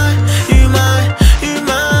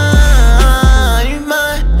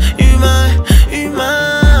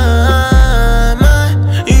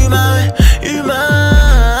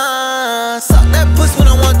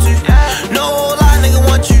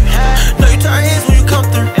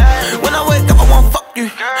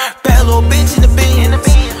 Bad little bitch in the beans.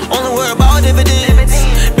 Only worry about dividends.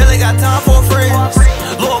 Barely got time for friends.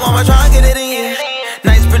 Lord mama tryna get it in.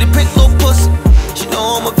 Nice pretty pink little pussy. She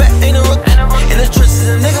know I'm a vet, ain't a rookie. In the trenches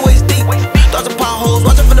a nigga waist deep. Dodging potholes,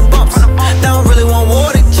 watching for the bumps. They don't really want war,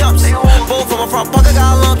 they jumps. Both from my front pocket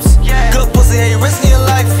got lumps. Good pussy, ain't risking your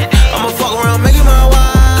life. I'ma fuck around, make you my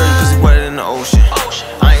wife. Girl, you pussy wetter than the ocean.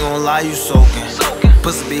 I ain't gonna lie, you soaking.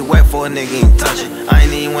 Pussy be wet for a nigga, he ain't touch it. I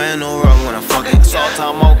ain't even wearing no rubber when I fuck it. I saw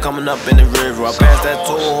time out coming up in the river. I passed that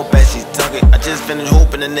tour, bet she tuck it. I just finished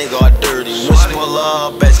hooping, the nigga all dirty. When she pull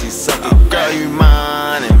up, bet she suck it. Girl, you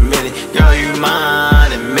mine, admit it. Girl, you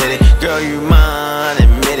mine, admit it. Girl, you mine,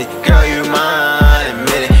 admit it. Girl, you mine,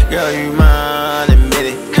 admit it. Girl, you mine, admit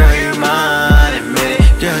it. Girl, you mine, admit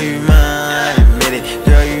it. Girl, you mine, admit it.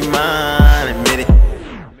 Girl, you mine, admit it.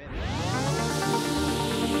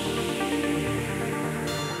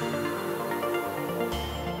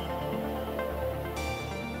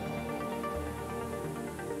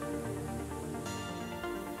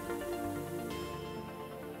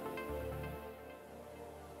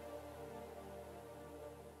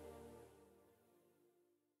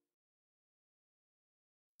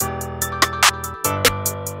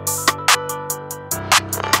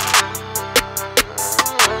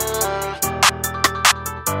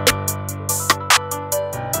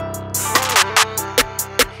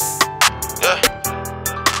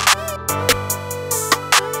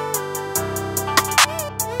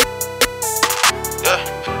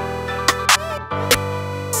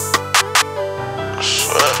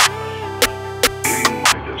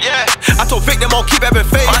 Victim won't keep having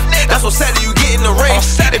faith. That's what sad that you get in the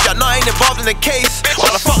race. If y'all know I ain't involved in the case, why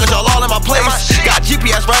the fuck is y'all all in my place? Got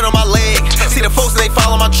GPS right on my leg. See the folks and they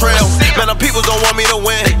follow my trail. Man, them people don't want me to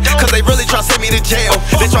win, cause they really try to send me to jail.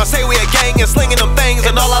 They try to say we a gang and slinging them things,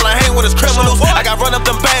 and all I hang with is criminals. I got run up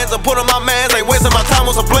them bands and put on my mans. Ain't wasting my time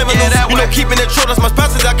on subliminals. You know, keeping it true, that's my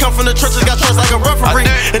specialty. I come from the trenches, got trust like a referee.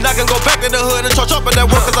 And I can go back to the hood and charge up at that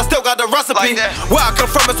work, cause I still got the recipe. Where I come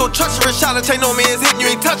from is so treacherous. Shot and chain on me is hitting, you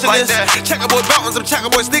ain't touching this. Checkerboard mountains, I'm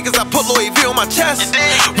checkerboard sneakers. I put Louis V on my chest.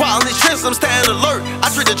 While in these trenches, I'm staying alert.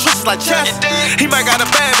 I treat the trenches like chess. He might got a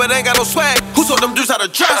bag, but ain't got no swag. Who told them dudes how to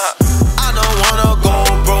dress? I don't wanna go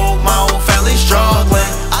broke, my whole family struggling.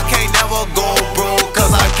 I can't never go broke,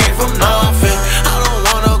 cause I came from nothing. I don't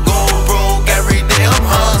wanna go broke, every day I'm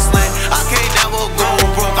hustling. I can't never go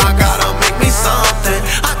broke, I gotta make me something.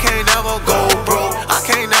 I can't never go broke, I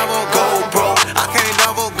can't never go broke, I can't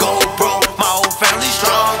never go broke. My whole family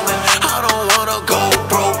struggling. I don't wanna go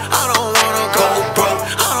broke, I don't wanna go broke,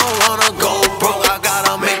 I don't wanna go broke, I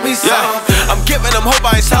gotta make me something. I'm giving them hope,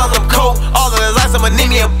 I ain't selling them coke. All of the lights, I'm a need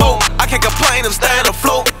me a boat. I can't complain, I'm staying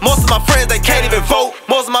afloat. Most of my friends, they can't even vote.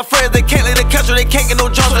 Most of my friends, they can't leave the country, they can't get no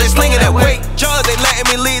jobs, so they slinging that weight. Judge, they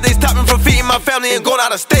letting me leave, they stopping from feeding my family and going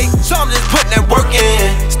out of state. So I'm just putting that work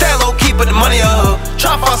in, stay low, keeping the money up.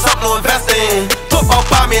 Try to find something to invest in. Football,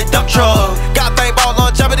 buy me a dump truck. Got to think about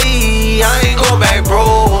longevity, I ain't going back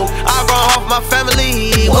broke. I run off my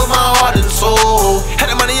family, put my heart and soul. Had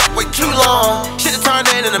the money up way too long. Shit turned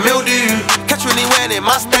in a mildew. Catch me anywhere in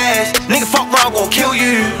my stash. Nigga fuck around, gon' kill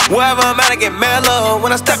you. Wherever I'm at, I get mad love.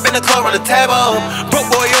 When I step in the club, run the tab up. Broke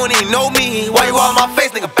boy, you don't even know me. Why you all in my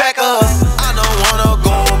face, nigga, back up. I don't wanna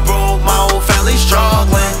go broke, my whole family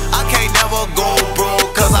struggling. I can't never go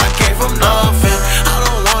broke, cause I came from nothing. I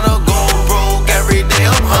don't wanna go broke, every day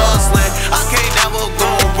I'm hustling. I can't never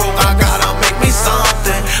go broke, I gotta make me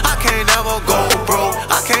something. I can't never go broke,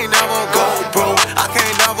 I can't never go broke, I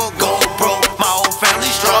can't never go broke. My whole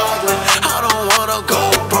family struggling. I don't wanna go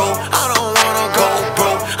broke, I don't wanna go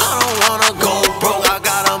broke, I don't wanna go broke, I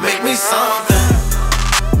gotta make me something.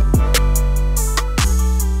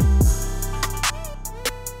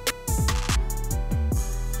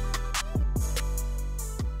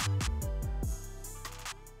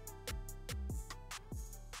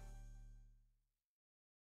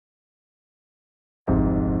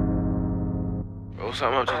 Roll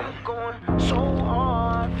something up, Jay. Going so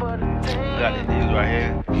hard for the team. I got these niggas right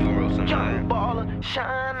here. You can roll something Young in. baller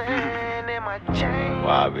shining in my chain.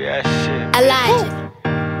 YBS shit. Elijah.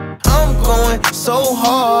 I'm going so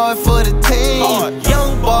hard for the team.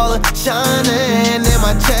 Young baller shining in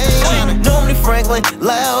my chain. Normally Franklin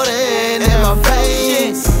loud and in my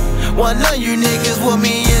face. One of you niggas with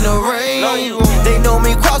me in the rain. They know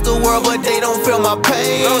me across the world, but they don't feel my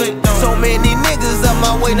pain. So many niggas up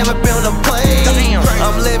my way, never been on a plane.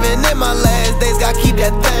 I'm living in my last days, gotta keep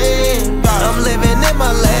that thing. I'm living in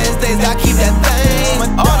my last days, gotta keep that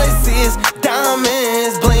thing. All they see is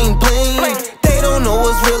diamonds, bling bling. They don't know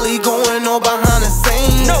what's really going on behind the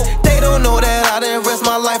scenes. They don't know that I done risk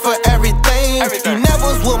my life for everything. You never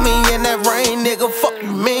was with me in that rain, nigga, fuck you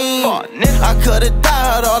mean? I could've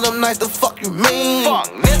died all them nights, the fuck you mean?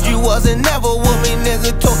 You wasn't never with me,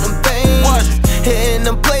 nigga, told them things. Hitting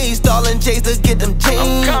them plays, stalling J's to get them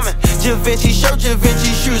jeans. Givenchy shirt,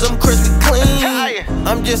 Givenchy shoes, I'm crispy clean.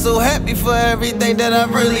 I'm just so happy for everything that I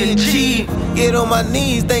really achieved. Get on my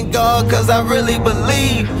knees, thank God, cause I really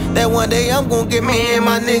believe that one day I'm gonna get me and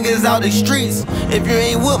my niggas out the streets. If you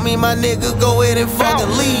ain't with me, my nigga, go ahead and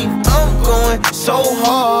fucking leave. I'm going so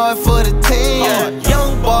hard for the team.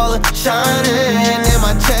 Young baller shining in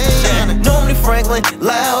my chain. Normally Franklin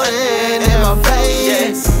loud and in my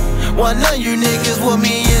face. One of you niggas with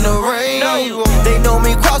me in the rain. They know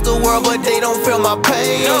me across the world, but they don't feel my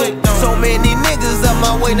pain. So many niggas up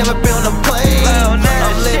my way, never been on a plane.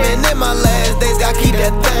 I'm living in my last days, gotta keep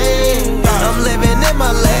that thing. I'm living in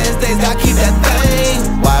my last days, gotta keep that thing.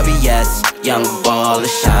 YBS, young baller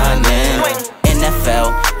shining.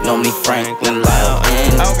 NFL, know me Franklin loud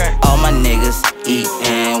in. All my niggas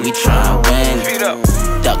eatin', we tryna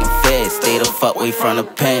win. Duckin' feds, stay the fuck away from the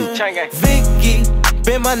pen. Vicky,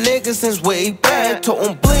 been my nigga since way back. Told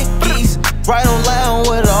him blinkies, right on loud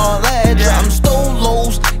with all that. Driving stone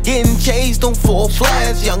lows, getting chased on 4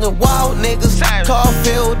 flats. Young and wild niggas, car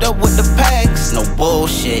filled up with the packs. No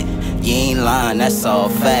bullshit, you ain't lying, that's all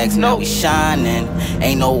facts. Now we shining,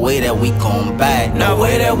 ain't no way that we gon' back. No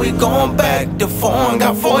way that we going back. The phone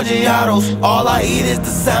got 4 Giottos. All I eat is the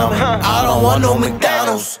salmon. I don't want no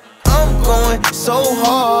McDonald's. I'm going so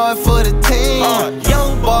hard for the team.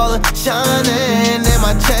 Young baller shining in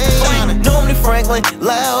my chain. Normally Franklin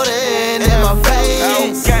loud and in my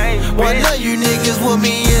face. One of you niggas with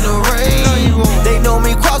me in the rain. They know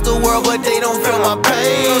me across the world, but they don't feel my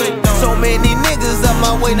pain. So many niggas up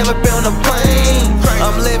my way, never been on a plane.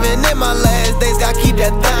 I'm living in my last days, gotta keep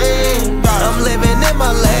that thing. I'm living in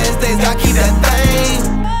my last days, gotta keep that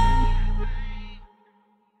thing.